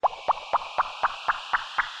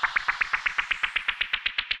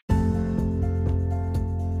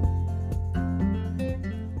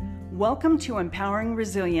Welcome to Empowering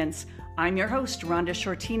Resilience. I'm your host, Rhonda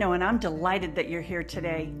Shortino, and I'm delighted that you're here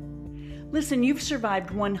today. Listen, you've survived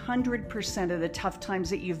 100% of the tough times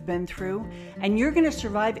that you've been through, and you're going to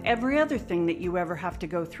survive every other thing that you ever have to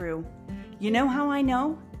go through. You know how I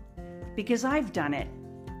know? Because I've done it,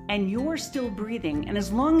 and you're still breathing, and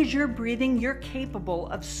as long as you're breathing, you're capable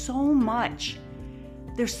of so much.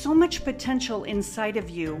 There's so much potential inside of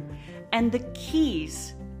you, and the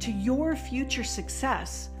keys to your future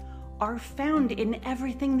success are found in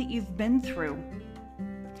everything that you've been through.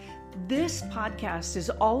 This podcast is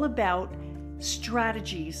all about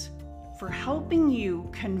strategies for helping you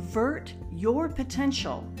convert your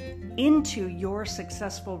potential into your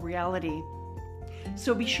successful reality.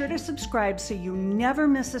 So be sure to subscribe so you never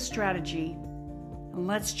miss a strategy. And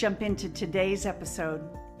let's jump into today's episode.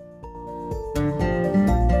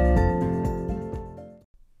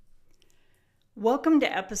 Welcome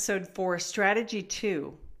to episode 4, strategy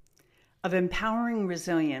 2 of Empowering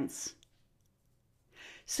Resilience.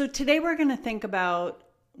 So today we're going to think about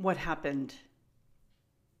what happened.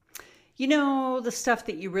 You know, the stuff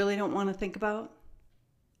that you really don't want to think about,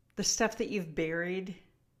 the stuff that you've buried,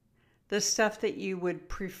 the stuff that you would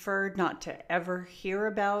prefer not to ever hear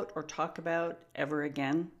about or talk about ever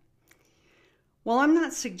again. Well, I'm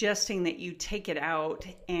not suggesting that you take it out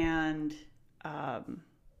and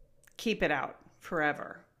keep it out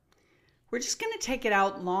forever. We're just going to take it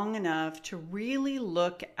out long enough to really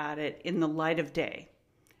look at it in the light of day.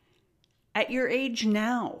 At your age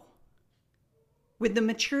now, with the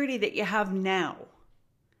maturity that you have now,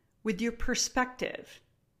 with your perspective,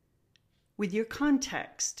 with your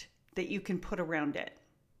context that you can put around it.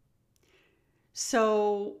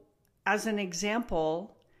 So, as an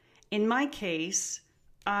example, in my case,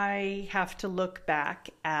 I have to look back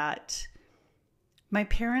at my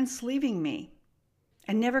parents leaving me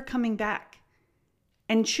and never coming back,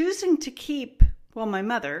 and choosing to keep, well, my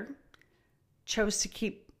mother chose to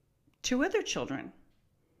keep 2 other children.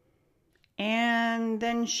 And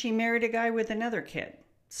then she married a guy with another kid.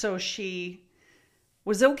 So she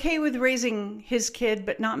was okay with raising his kid,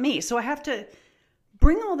 but not me. So I have to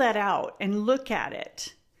bring all that out and look at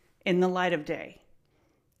it in the light of day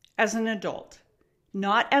as an adult,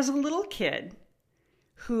 not as a little kid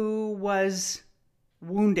who was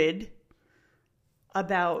wounded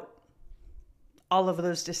about all of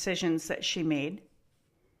those decisions that she made.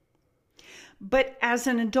 But as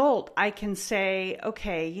an adult, I can say,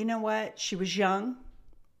 okay, you know what? She was young.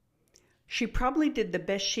 She probably did the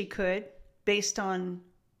best she could based on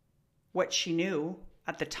what she knew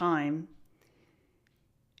at the time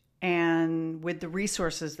and with the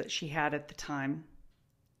resources that she had at the time.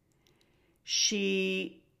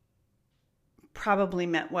 She probably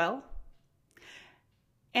meant well.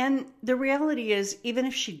 And the reality is, even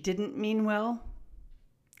if she didn't mean well,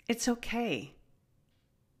 it's okay.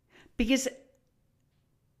 Because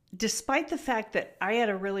despite the fact that I had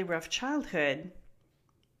a really rough childhood,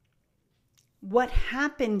 what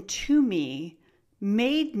happened to me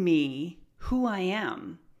made me who I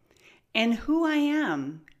am. And who I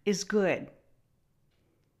am is good.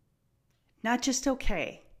 Not just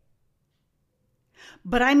okay.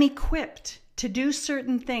 But I'm equipped to do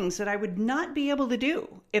certain things that I would not be able to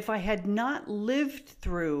do if I had not lived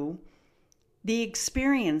through the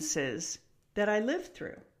experiences that I lived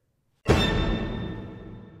through.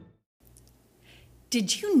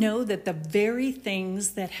 Did you know that the very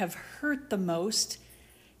things that have hurt the most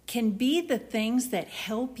can be the things that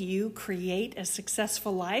help you create a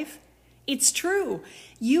successful life? It's true.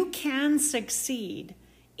 You can succeed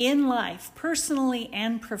in life, personally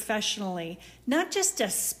and professionally, not just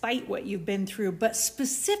despite what you've been through, but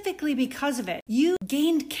specifically because of it. You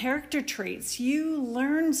gained character traits. You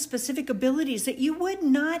learned specific abilities that you would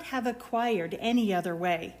not have acquired any other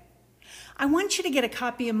way. I want you to get a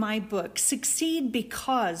copy of my book, Succeed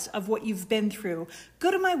Because of What You've Been Through. Go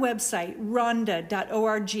to my website,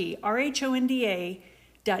 rhonda.org, RHONDA.org,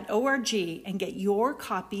 and get your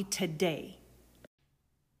copy today.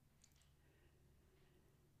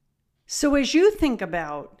 So as you think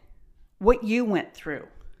about what you went through,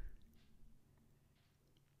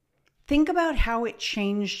 think about how it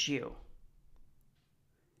changed you.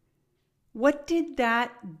 What did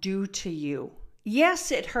that do to you?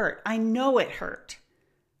 Yes, it hurt. I know it hurt.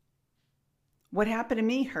 What happened to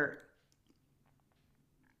me hurt.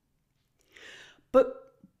 But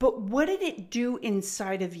what did it do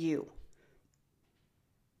inside of you?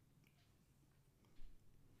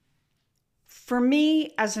 For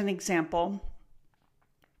me, as an example,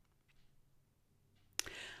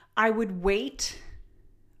 I would wait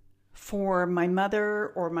for my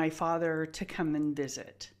mother or my father to come and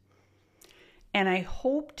visit. And I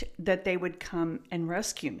hoped that they would come and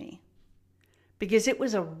rescue me because it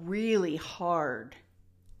was a really hard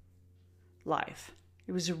life.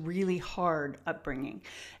 It was a really hard upbringing.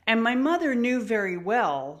 And my mother knew very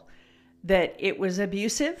well that it was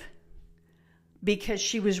abusive because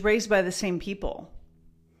she was raised by the same people.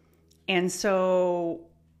 And so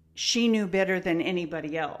she knew better than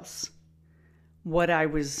anybody else what I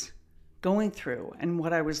was going through and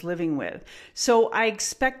what I was living with. So I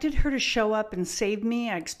expected her to show up and save me.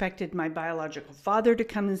 I expected my biological father to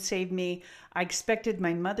come and save me. I expected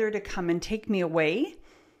my mother to come and take me away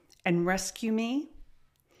and rescue me.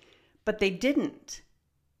 But they didn't.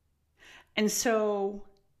 And so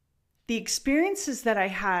the experiences that I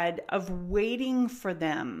had of waiting for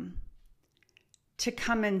them to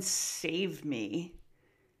come and save me,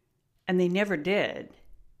 and they never did,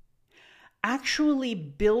 actually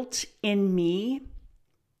built in me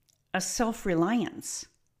a self-reliance.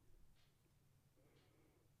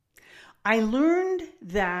 I learned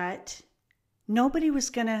that nobody was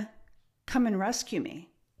going to come and rescue me,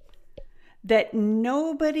 that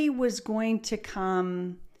nobody was going to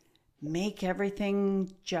come make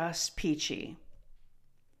everything just peachy.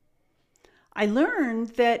 I learned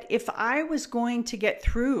that if I was going to get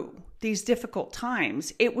through these difficult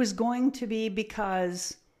times, it was going to be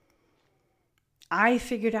because I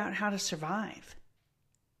figured out how to survive.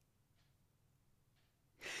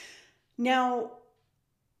 Now,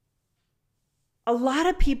 a lot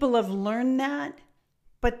of people have learned that,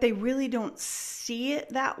 but they really don't see it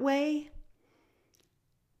that way.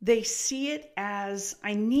 They see it as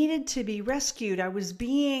I needed to be rescued. I was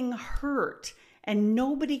being hurt and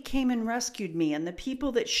nobody came and rescued me. And the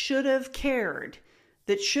people that should have cared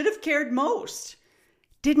most,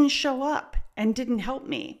 didn't show up and didn't help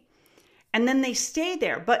me. And then they stay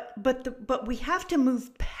there. But we have to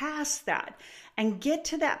move past that and get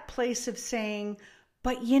to that place of saying,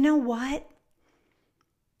 but you know what?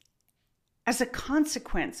 As a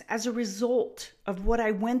consequence, as a result of what I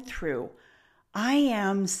went through, I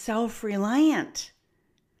am self-reliant.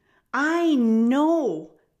 I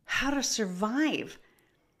know how to survive.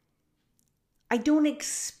 I don't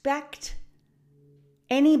expect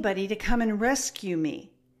anybody to come and rescue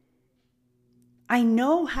me. I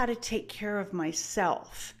know how to take care of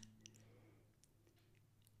myself.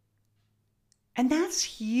 And that's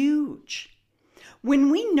huge. When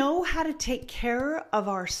we know how to take care of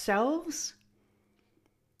ourselves,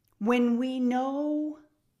 when we know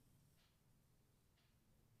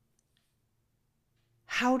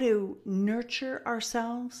how to nurture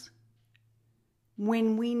ourselves,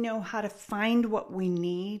 when we know how to find what we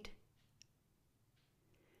need,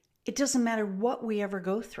 it doesn't matter what we ever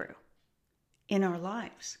go through in our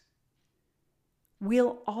lives.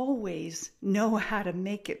 We'll always know how to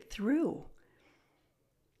make it through.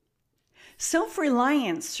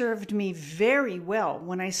 Self-reliance served me very well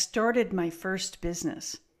when I started my first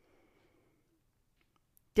business.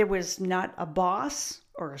 There was not a boss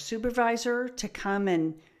or a supervisor to come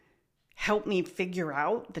and help me figure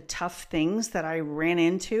out the tough things that I ran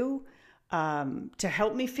into, to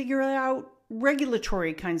help me figure out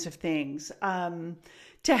regulatory kinds of things,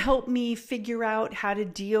 to help me figure out how to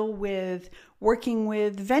deal with working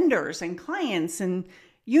with vendors and clients and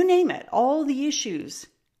you name it, all the issues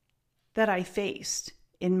that I faced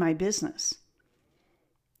in my business.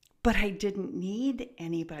 But I didn't need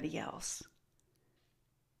anybody else.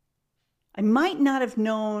 I might not have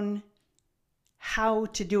known how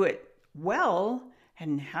to do it well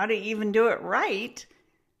and how to even do it right,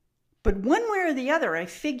 but one way or the other, I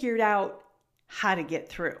figured out how to get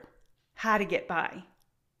through, how to get by.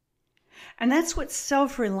 And that's what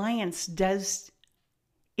self-reliance does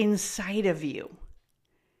inside of you.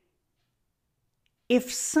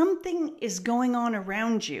 If something is going on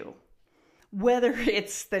around you, whether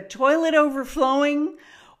it's the toilet overflowing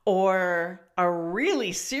or a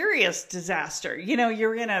really serious disaster,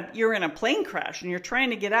 you're in a plane crash and you're trying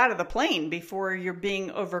to get out of the plane before you're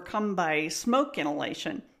being overcome by smoke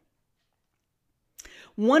inhalation.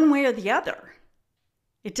 One way or the other,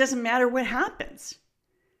 it doesn't matter what happens.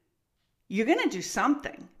 You're going to do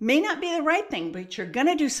something. May not be the right thing, but you're going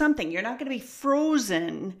to do something. You're not going to be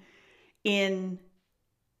frozen in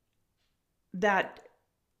that,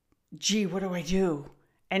 gee, what do I do?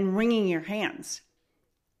 And wringing your hands.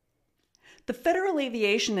 The Federal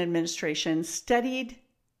Aviation Administration studied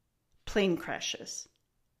plane crashes.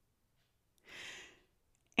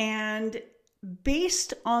 And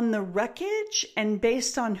based on the wreckage and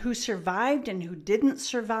based on who survived and who didn't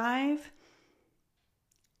survive,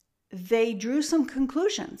 they drew some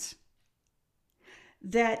conclusions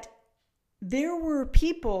that there were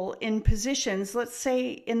people in positions, let's say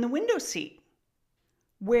in the window seat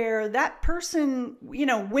where that person,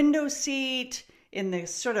 window seat in the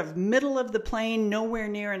sort of middle of the plane, nowhere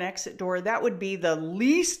near an exit door, that would be the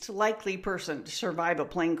least likely person to survive a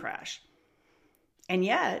plane crash. And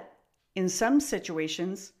yet, in some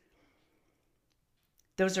situations,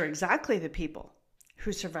 those are exactly the people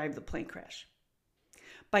who survived the plane crash.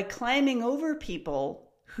 By climbing over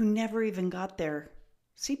people who never even got their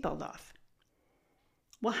seatbelt off.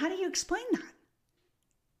 Well, how do you explain that?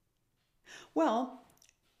 Well,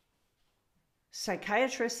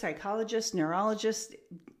 psychiatrists, psychologists, neurologists,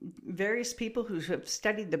 various people who have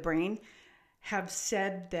studied the brain have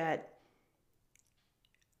said that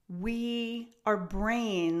our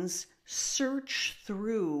brains search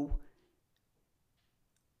through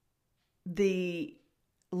the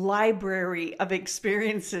library of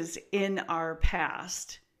experiences in our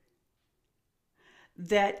past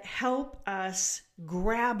that help us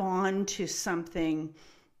grab on to something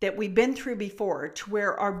that we've been through before, to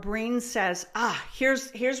where our brain says,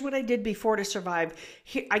 here's what I did before to survive.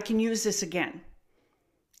 Here, I can use this again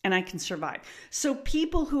and I can survive. So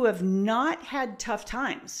people who have not had tough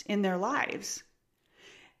times in their lives,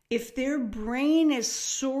 if their brain is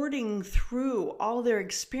sorting through all their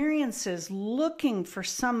experiences, looking for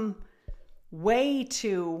some way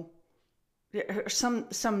to,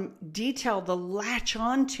 some detail to latch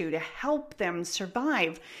onto to help them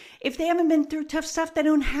survive, if they haven't been through tough stuff, they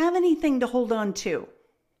don't have anything to hold on to.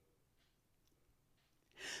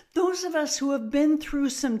 Those of us who have been through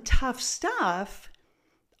some tough stuff,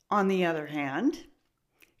 on the other hand,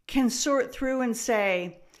 can sort through and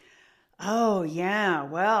say, oh yeah,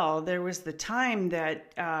 well, there was the time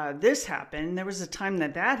that this happened, there was the time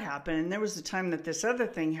that happened, and there was the time that this other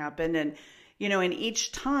thing happened, and and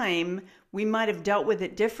each time we might have dealt with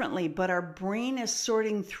it differently, but our brain is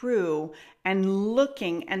sorting through and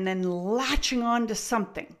looking and then latching on to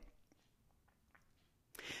something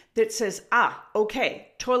that says,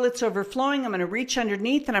 okay, toilet's overflowing, I'm going to reach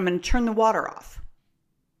underneath and I'm going to turn the water off.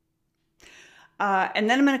 And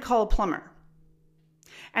then I'm going to call a plumber.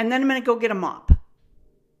 And then I'm going to go get a mop.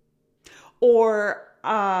 Or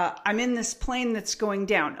I'm in this plane that's going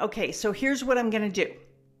down. Okay, so here's what I'm going to do.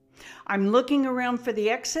 I'm looking around for the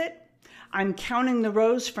exit. I'm counting the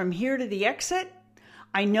rows from here to the exit.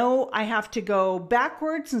 I know I have to go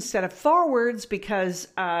backwards instead of forwards because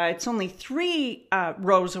it's only 3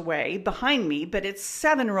 rows away behind me, but it's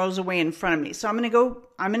 7 rows away in front of me. So I'm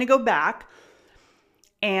going to go back,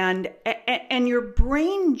 and your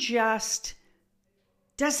brain just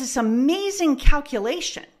does this amazing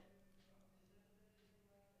calculation,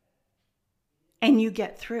 and you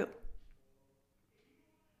get through.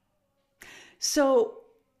 So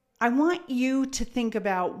I want you to think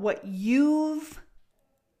about what you've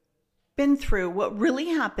been through, what really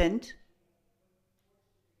happened,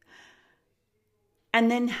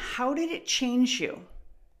 and then how did it change you?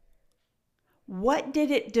 What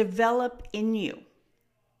did it develop in you?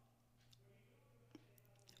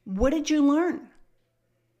 What did you learn?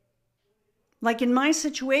 Like in my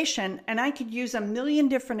situation, and I could use a million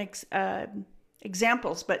different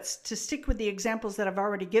examples, but to stick with the examples that I've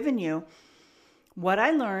already given you, what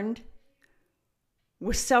I learned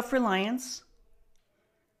was self-reliance,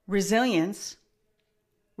 resilience,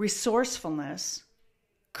 resourcefulness,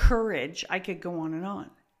 courage. I could go on and on.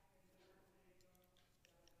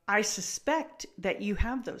 I suspect that you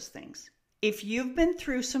have those things. If you've been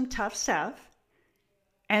through some tough stuff,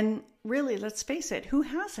 and really, let's face it, who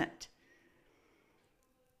hasn't?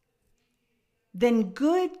 Then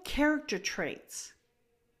good character traits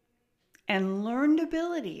and learned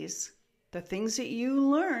abilities, the things that you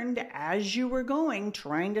learned as you were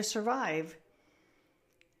trying to survive,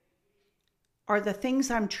 are the things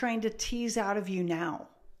I'm trying to tease out of you now.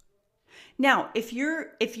 Now, if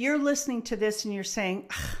you're listening to this and you're saying,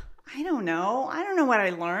 I don't know what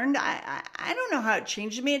I learned. I don't know how it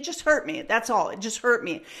changed me. It just hurt me. That's all. It just hurt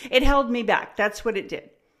me. It held me back. That's what it did.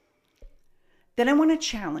 Then I want to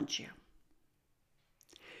challenge you.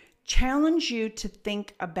 Challenge you to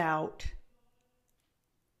think about,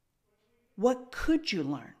 what could you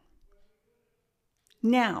learn?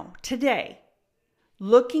 Now, today,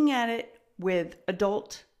 looking at it with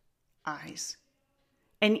adult eyes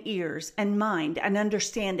and ears and mind and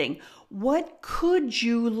understanding, what could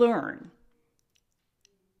you learn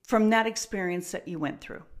from that experience that you went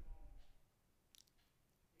through?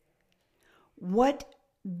 What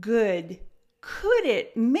good could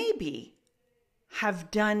it maybe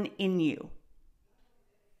have done in you?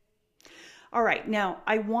 All right, now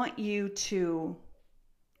I want you to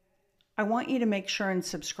make sure and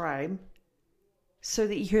subscribe so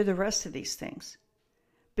that you hear the rest of these things.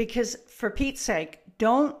 Because for Pete's sake,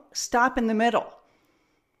 don't stop in the middle.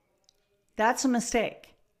 That's a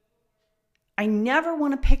mistake. I never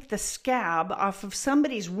want to pick the scab off of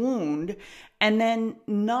somebody's wound and then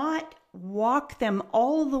not walk them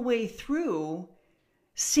all the way through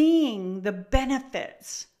seeing the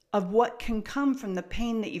benefits of what can come from the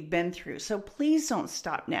pain that you've been through. So please don't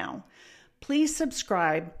stop now. Please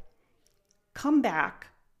subscribe. Come back.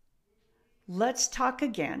 Let's talk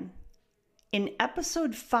again. In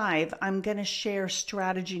episode 5, I'm going to share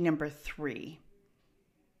strategy number 3.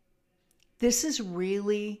 This is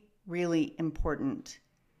really, really important.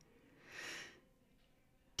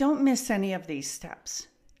 Don't miss any of these steps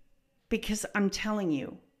because I'm telling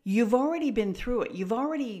you, you've already been through it. You've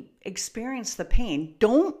already experienced the pain.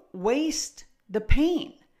 Don't waste the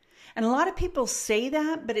pain. And a lot of people say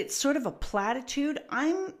that, but it's sort of a platitude.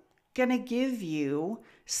 I'm going to give you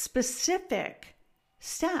specific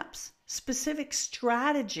steps, specific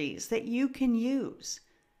strategies that you can use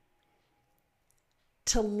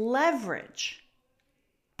to leverage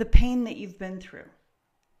the pain that you've been through.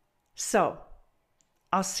 So,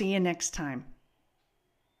 I'll see you next time.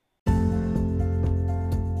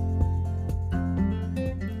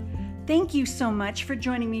 Thank you so much for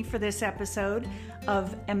joining me for this episode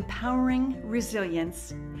of Empowering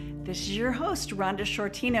Resilience. This is your host, Rhonda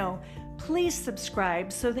Shortino. Please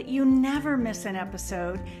subscribe so that you never miss an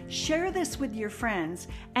episode. Share this with your friends,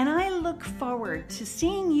 and I look forward to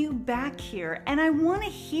seeing you back here, and I want to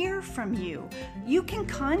hear from you. You can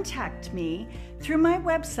contact me through my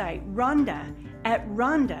website,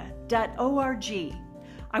 rhonda@rhonda.org.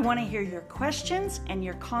 I want to hear your questions and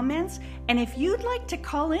your comments, and if you'd like to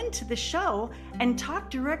call into the show and talk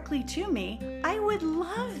directly to me, I would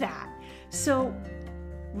love that. So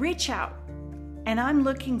reach out, and I'm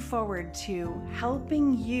looking forward to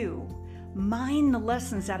helping you mine the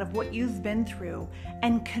lessons out of what you've been through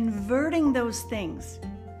and converting those things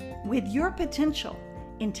with your potential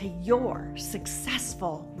into your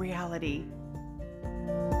successful reality.